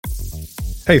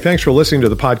Hey, thanks for listening to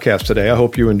the podcast today. I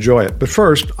hope you enjoy it. But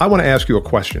first, I want to ask you a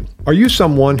question. Are you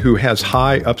someone who has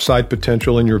high upside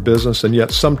potential in your business, and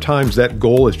yet sometimes that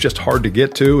goal is just hard to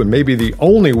get to, and maybe the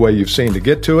only way you've seen to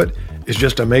get to it is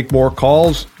just to make more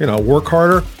calls, work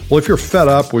harder? Well, if you're fed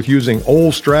up with using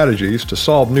old strategies to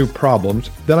solve new problems,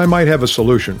 then I might have a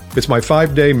solution. It's my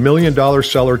 5-day $1 Million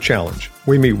Seller Challenge.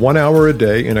 We meet 1 hour a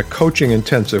day in a coaching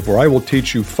intensive where I will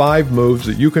teach you 5 moves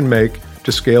that you can make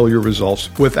to scale your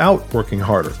results without working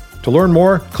harder. To learn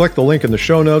more, click the link in the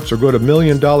show notes or go to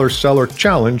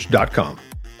 $1,000,000sellerchallenge.com.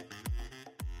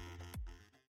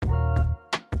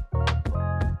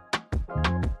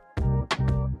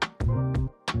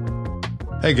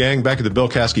 Hey gang, back at the Bill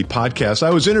Caskey podcast.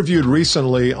 I was interviewed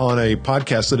recently on a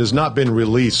podcast that has not been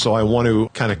released, so I want to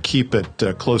kind of keep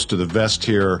it close to the vest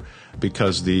here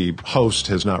because the host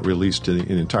has not released an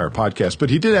entire podcast. But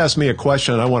he did ask me a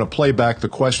question, and I want to play back the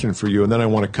question for you, and then I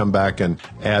want to come back and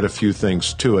add a few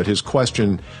things to it. His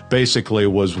question basically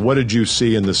was, what did you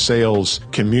see in the sales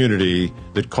community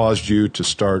that caused you to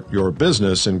start your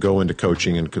business and go into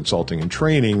coaching and consulting and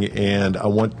training? And I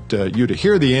want you to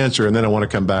hear the answer, and then I want to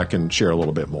come back and share a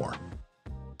little bit more.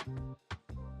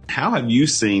 How have you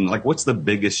seen, what's the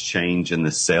biggest change in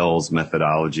the sales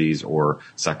methodologies or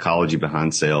psychology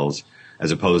behind sales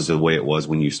as opposed to the way it was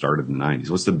when you started in the 90s?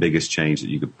 What's the biggest change that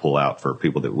you could pull out for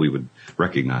people that we would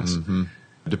recognize? Mm-hmm.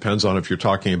 It depends on if you're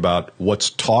talking about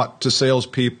what's taught to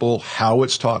salespeople, how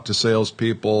it's taught to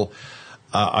salespeople,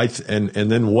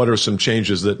 and then what are some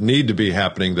changes that need to be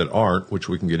happening that aren't, which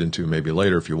we can get into maybe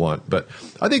later if you want. But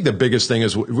I think the biggest thing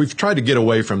is we've tried to get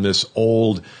away from this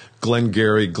old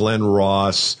Glengarry, Glenn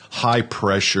Ross, high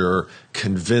pressure,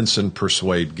 convince and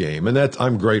persuade game. And that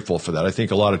I'm grateful for that. I think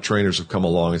a lot of trainers have come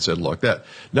along and said, look, that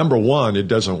number one, it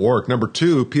doesn't work. Number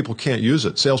two, people can't use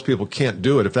it. Salespeople can't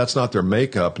do it if that's not their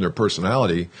makeup and their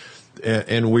personality.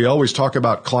 And we always talk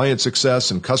about client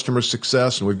success and customer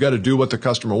success, and we've got to do what the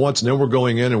customer wants. And then we're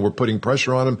going in and we're putting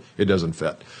pressure on them. It doesn't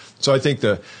fit. So I think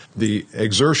the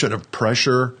exertion of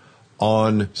pressure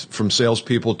from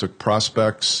salespeople to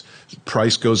prospects,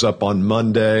 price goes up on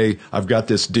Monday. I've got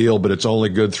this deal, but it's only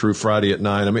good through Friday at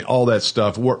 9. I mean, all that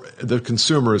stuff. The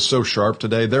consumer is so sharp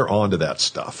today; they're onto that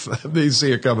stuff. They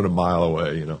see it coming a mile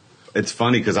away. It's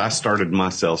funny because I started my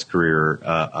sales career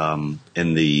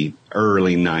in the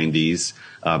early 90s,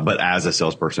 but as a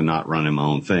salesperson, not running my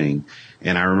own thing.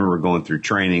 And I remember going through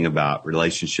training about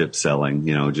relationship selling.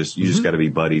 You just got to be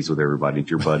buddies with everybody,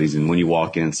 your buddies. And when you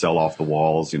walk in, sell off the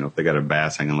walls. If they got a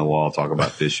bass hanging on the wall, talk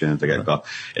about fishing. If they got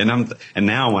golf. And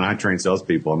now when I train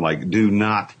salespeople, I'm like,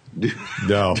 No,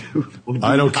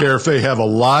 I don't care if they have a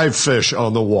live fish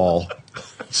on the wall.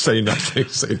 Say nothing.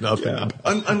 Yeah.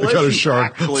 Unless got a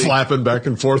shark flapping back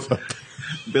and forth.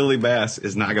 Billy Bass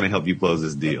is not going to help you close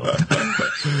this deal.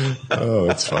 Oh,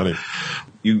 it's funny.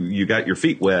 You got your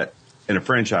feet wet in a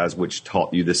franchise which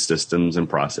taught you the systems and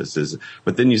processes,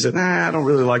 but then you said, I don't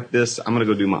really like this. I'm going to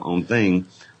go do my own thing.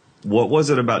 What was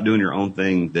it about doing your own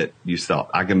thing that you thought,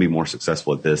 I can be more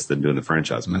successful at this than doing the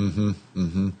franchise method? Mm-hmm,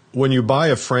 mm-hmm. When you buy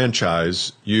a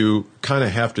franchise, you kind of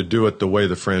have to do it the way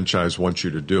the franchise wants you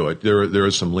to do it. There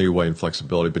is some leeway and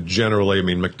flexibility, but generally,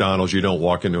 McDonald's, you don't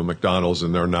walk into a McDonald's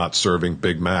and they're not serving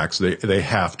Big Macs. They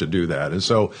have to do that. And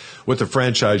so with the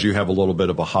franchise, you have a little bit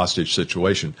of a hostage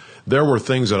situation. There were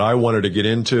things that I wanted to get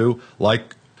into,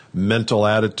 like mental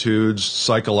attitudes,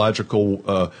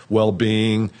 psychological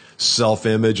well-being,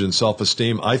 self-image, and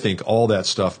self-esteem. I think all that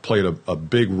stuff played a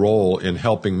big role in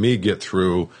helping me get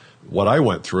through what I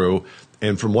went through.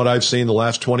 And from what I've seen the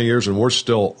last 20 years, and we're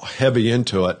still heavy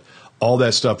into it, all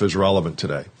that stuff is relevant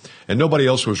today. And nobody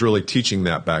else was really teaching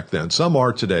that back then. Some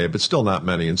are today, but still not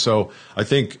many. And so I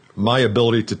think my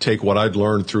ability to take what I'd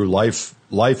learned through life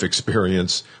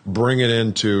experience, bring it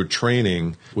into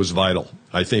training was vital.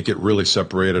 I think it really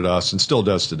separated us, and still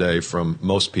does today, from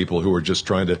most people who are just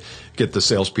trying to get the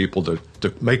salespeople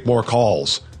to make more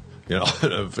calls.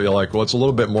 I feel like, it's a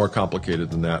little bit more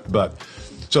complicated than that. But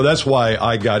so that's why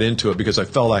I got into it, because I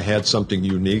felt I had something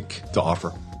unique to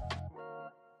offer.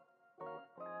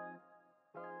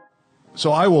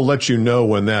 So I will let you know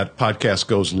when that podcast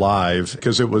goes live,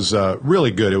 because it was really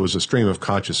good. It was a stream of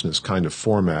consciousness kind of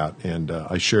format, and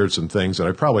I shared some things that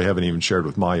I probably haven't even shared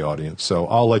with my audience. So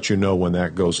I'll let you know when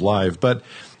that goes live. But,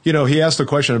 he asked the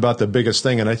question about the biggest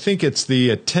thing, and I think it's the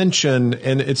attention,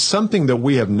 and it's something that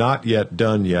we have not yet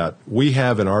done yet. We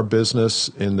have in our business,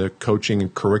 in the coaching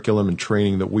and curriculum and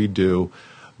training that we do,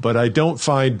 but I don't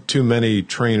find too many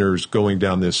trainers going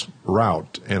down this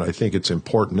route, and I think it's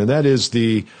important, and that is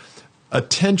the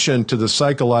attention to the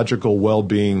psychological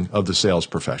well-being of the sales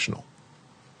professional.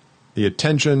 the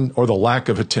attention or the lack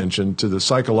of attention to the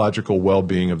psychological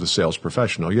well-being of the sales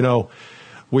professional. You know,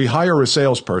 we hire a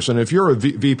salesperson. If you're a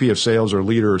VP of sales or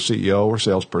leader or CEO or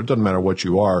salesperson, it doesn't matter what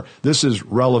you are, this is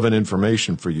relevant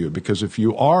information for you, because if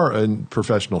you are in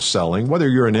professional selling, whether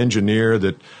you're an engineer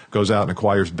that goes out and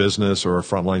acquires business or a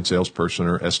frontline salesperson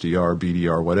or SDR,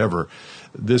 BDR, whatever,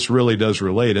 this really does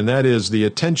relate. And that is, the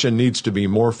attention needs to be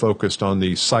more focused on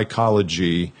the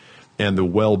psychology and the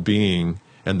well-being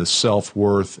and the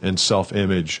self-worth and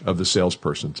self-image of the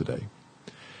salesperson today.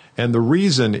 And the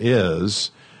reason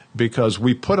is because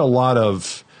we put a lot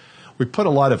of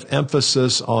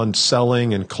emphasis on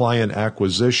selling and client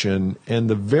acquisition, and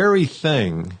the very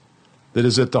thing that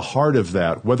is at the heart of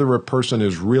that, whether a person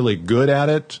is really good at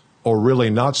it or really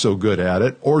not so good at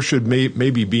it, or should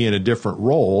maybe be in a different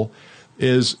role,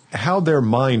 is how their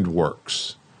mind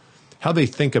works, how they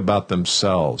think about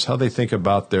themselves, how they think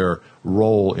about their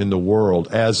role in the world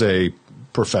as a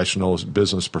professional,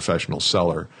 business professional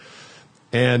seller.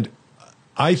 And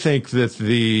I think that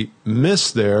the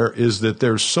miss there is that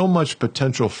there's so much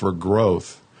potential for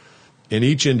growth in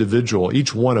each individual,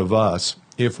 each one of us,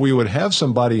 if we would have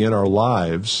somebody in our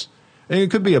lives, and it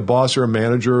could be a boss or a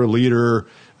manager or a leader,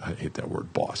 I hate that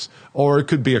word boss, or it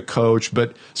could be a coach,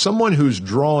 but someone who's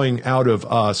drawing out of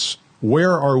us,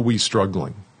 where are we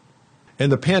struggling?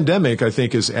 And the pandemic, I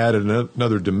think, has added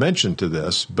another dimension to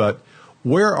this, but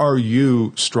where are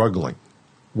you struggling?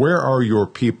 Where are your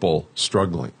people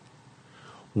struggling?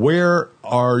 Where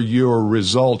are your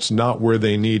results not where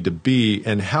they need to be,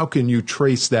 and how can you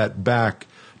trace that back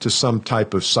to some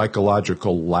type of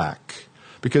psychological lack?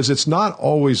 Because it's not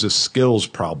always a skills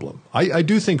problem. I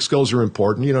do think skills are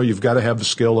important. You know, you've got to have the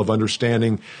skill of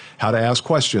understanding how to ask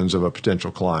questions of a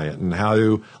potential client, and how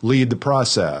to lead the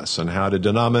process, and how to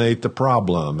denominate the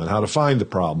problem, and how to find the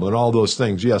problem, and all those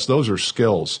things. Yes, those are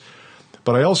skills.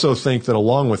 But I also think that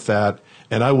along with that,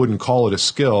 and I wouldn't call it a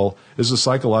skill, is the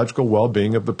psychological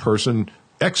well-being of the person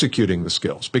executing the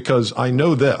skills. Because I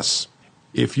know this,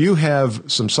 if you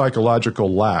have some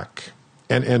psychological lack,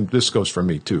 and this goes for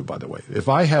me too, by the way, if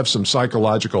I have some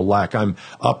psychological lack, I'm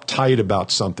uptight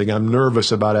about something, I'm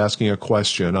nervous about asking a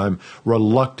question, I'm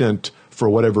reluctant for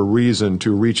whatever reason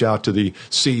to reach out to the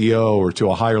CEO or to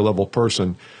a higher level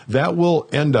person, that will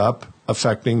end up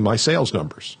affecting my sales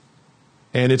numbers.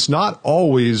 And it's not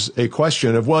always a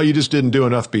question of, well, you just didn't do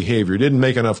enough behavior, you didn't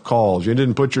make enough calls, you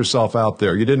didn't put yourself out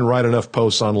there, you didn't write enough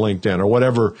posts on LinkedIn, or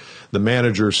whatever the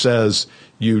manager says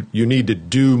you need to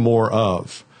do more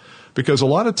of. Because a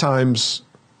lot of times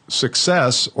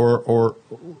success or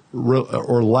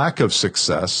lack of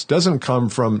success doesn't come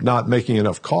from not making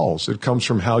enough calls. It comes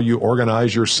from how you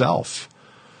organize yourself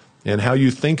and how you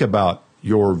think about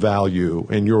your value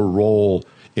and your role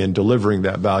in delivering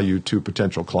that value to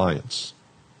potential clients.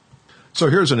 So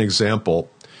here's an example.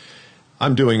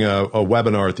 I'm doing a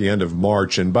webinar at the end of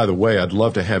March, and by the way, I'd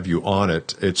love to have you on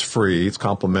it. It's free, it's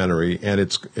complimentary, and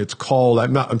it's called,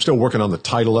 I'm still working on the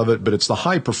title of it, but it's the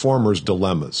High Performers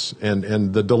Dilemmas,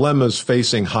 and the dilemmas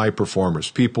facing high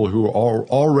performers, people who are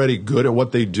already good at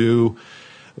what they do,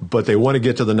 but they want to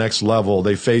get to the next level.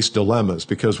 They face dilemmas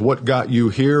because what got you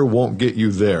here won't get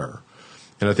you there.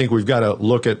 And I think we've got to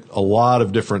look at a lot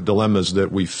of different dilemmas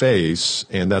that we face,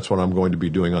 and that's what I'm going to be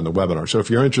doing on the webinar. So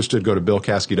if you're interested, go to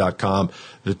BillCaskey.com.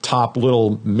 The top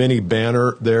little mini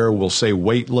banner there will say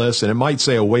wait list, and it might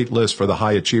say a wait list for the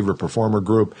High Achiever Performer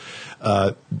Group.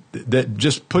 That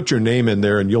just put your name in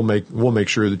there, and we'll make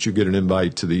sure that you get an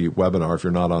invite to the webinar if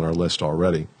you're not on our list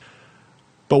already.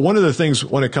 But one of the things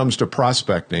when it comes to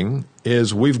prospecting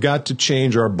is we've got to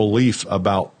change our belief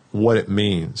about what it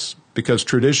means. Because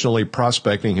traditionally,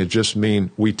 prospecting has just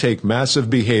mean we take massive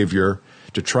behavior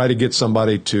to try to get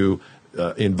somebody to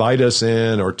invite us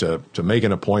in, or to make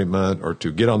an appointment, or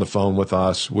to get on the phone with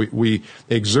us. We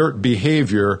exert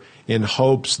behavior in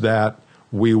hopes that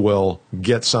we will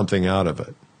get something out of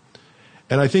it.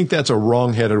 And I think that's a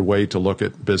wrong-headed way to look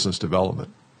at business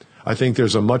development. I think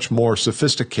there's a much more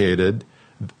sophisticated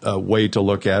way to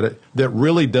look at it that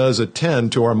really does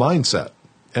attend to our mindset.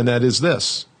 And that is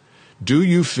this. Do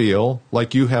you feel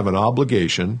like you have an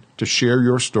obligation to share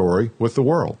your story with the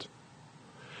world?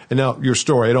 And now, your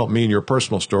story, I don't mean your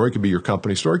personal story. It could be your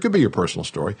company story. It could be your personal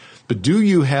story. But do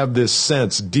you have this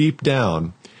sense deep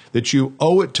down that you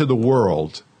owe it to the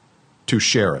world to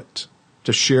share it,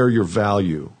 to share your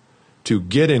value, to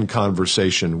get in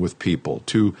conversation with people,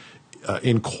 to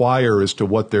inquire as to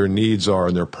what their needs are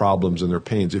and their problems and their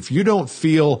pains? If you don't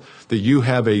feel that you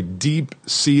have a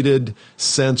deep-seated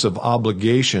sense of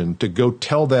obligation to go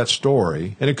tell that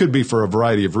story, and it could be for a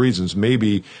variety of reasons.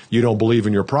 Maybe you don't believe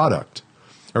in your product,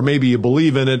 Or maybe you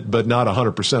believe in it, but not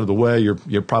 100% of the way.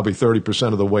 You're probably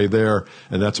 30% of the way there,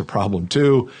 and that's a problem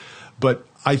too. But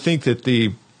I think that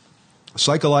the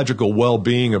psychological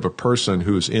well-being of a person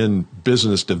who's in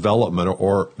business development,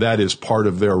 or that is part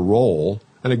of their role,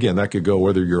 and again, that could go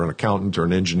whether you're an accountant or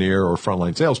an engineer or a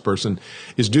frontline salesperson,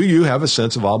 is do you have a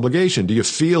sense of obligation? Do you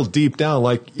feel deep down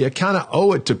like you kind of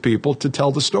owe it to people to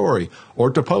tell the story,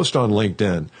 or to post on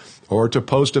LinkedIn, or to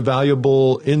post a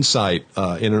valuable insight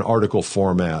in an article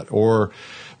format, or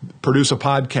produce a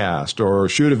podcast, or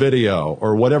shoot a video,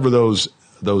 or whatever those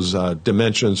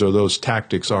dimensions or those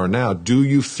tactics are now? Do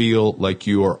you feel like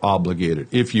you are obligated?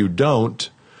 If you don't,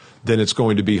 then it's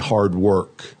going to be hard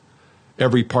work.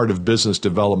 Every part of business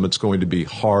development is going to be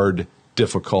hard,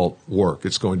 difficult work.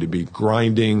 It's going to be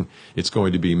grinding. It's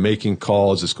going to be making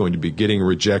calls. It's going to be getting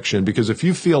rejection. Because if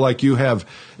you feel like you have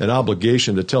an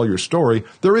obligation to tell your story,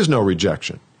 there is no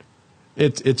rejection.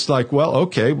 It's like, well,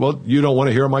 okay, well, you don't want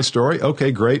to hear my story?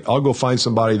 Okay, great. I'll go find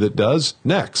somebody that does.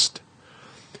 Next.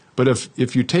 But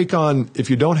if you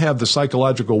don't have the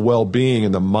psychological well-being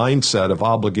and the mindset of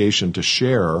obligation to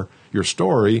share your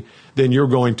story, then you're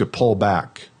going to pull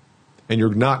back. And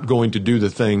you're not going to do the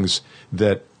things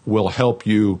that will help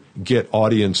you get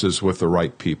audiences with the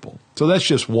right people. So that's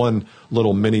just one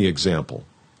little mini example.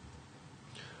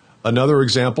 Another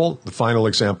example, the final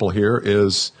example here,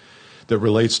 is that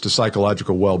relates to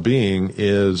psychological well-being,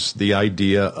 is the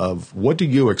idea of what do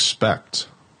you expect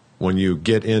when you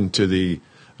get into the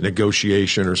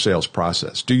negotiation or sales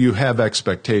process? Do you have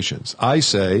expectations? I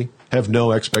say have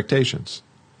no expectations.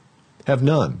 Have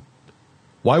none.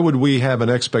 Why would we have an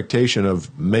expectation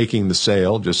of making the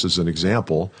sale, just as an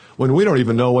example, when we don't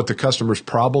even know what the customer's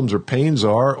problems or pains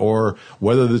are, or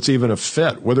whether it's even a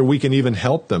fit, whether we can even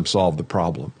help them solve the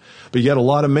problem? But yet a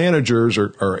lot of managers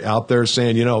are out there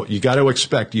saying, you got to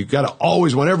expect, you got to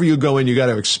always, whenever you go in, you got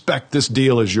to expect this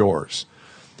deal is yours.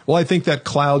 Well, I think that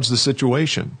clouds the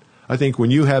situation. I think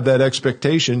when you have that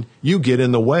expectation, you get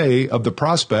in the way of the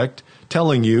prospect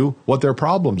telling you what their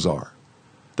problems are.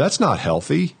 That's not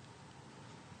healthy.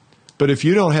 But if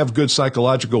you don't have good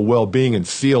psychological well-being and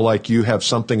feel like you have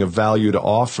something of value to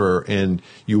offer and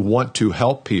you want to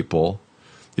help people,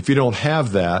 if you don't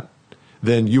have that,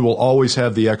 then you will always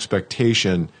have the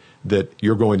expectation that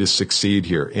you're going to succeed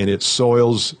here. And it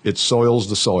soils the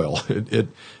soil.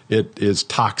 It is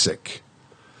toxic.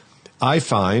 I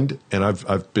find, and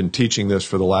I've been teaching this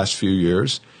for the last few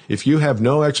years, if you have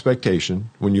no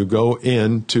expectation when you go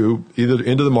into either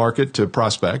into the market to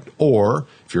prospect, or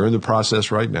if you're in the process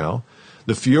right now,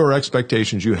 the fewer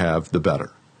expectations you have, the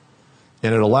better.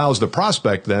 And it allows the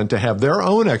prospect then to have their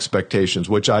own expectations,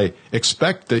 which I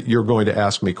expect that you're going to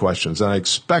ask me questions. And I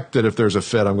expect that if there's a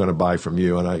fit, I'm going to buy from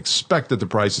you. And I expect that the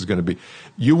price is going to be.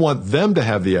 You want them to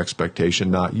have the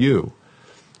expectation, not you.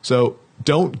 So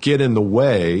don't get in the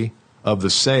way of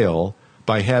the sale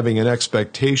by having an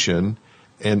expectation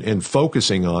and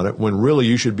focusing on it, when really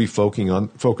you should be focusing on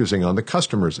the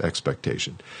customer's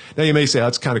expectation. Now, you may say,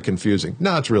 that's kind of confusing.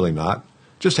 No, it's really not.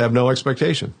 Just have no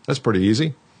expectation. That's pretty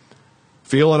easy.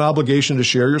 Feel an obligation to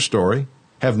share your story.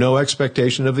 Have no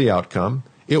expectation of the outcome.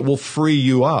 It will free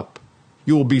you up.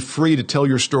 You will be free to tell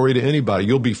your story to anybody.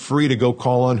 You'll be free to go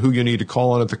call on who you need to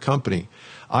call on at the company.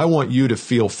 I want you to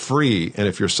feel free. And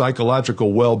if your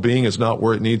psychological well-being is not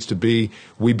where it needs to be,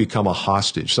 we become a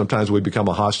hostage. Sometimes we become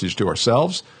a hostage to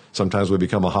ourselves. Sometimes we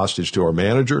become a hostage to our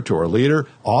manager, to our leader.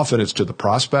 Often it's to the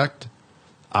prospect.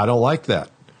 I don't like that.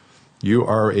 You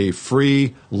are a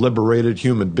free, liberated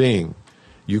human being.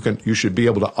 You should be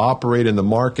able to operate in the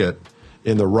market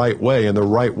in the right way, and the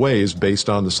right way is based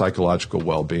on the psychological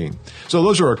well-being. So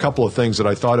those are a couple of things that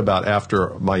I thought about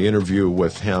after my interview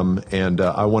with him, and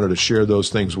I wanted to share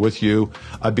those things with you.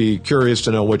 I'd be curious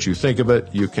to know what you think of it.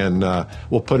 You can,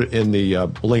 we'll put it in the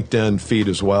LinkedIn feed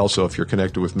as well, so if you're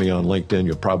connected with me on LinkedIn,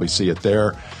 you'll probably see it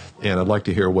there, and I'd like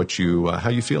to hear how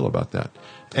you feel about that.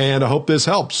 And I hope this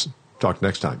helps. Talk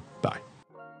next time.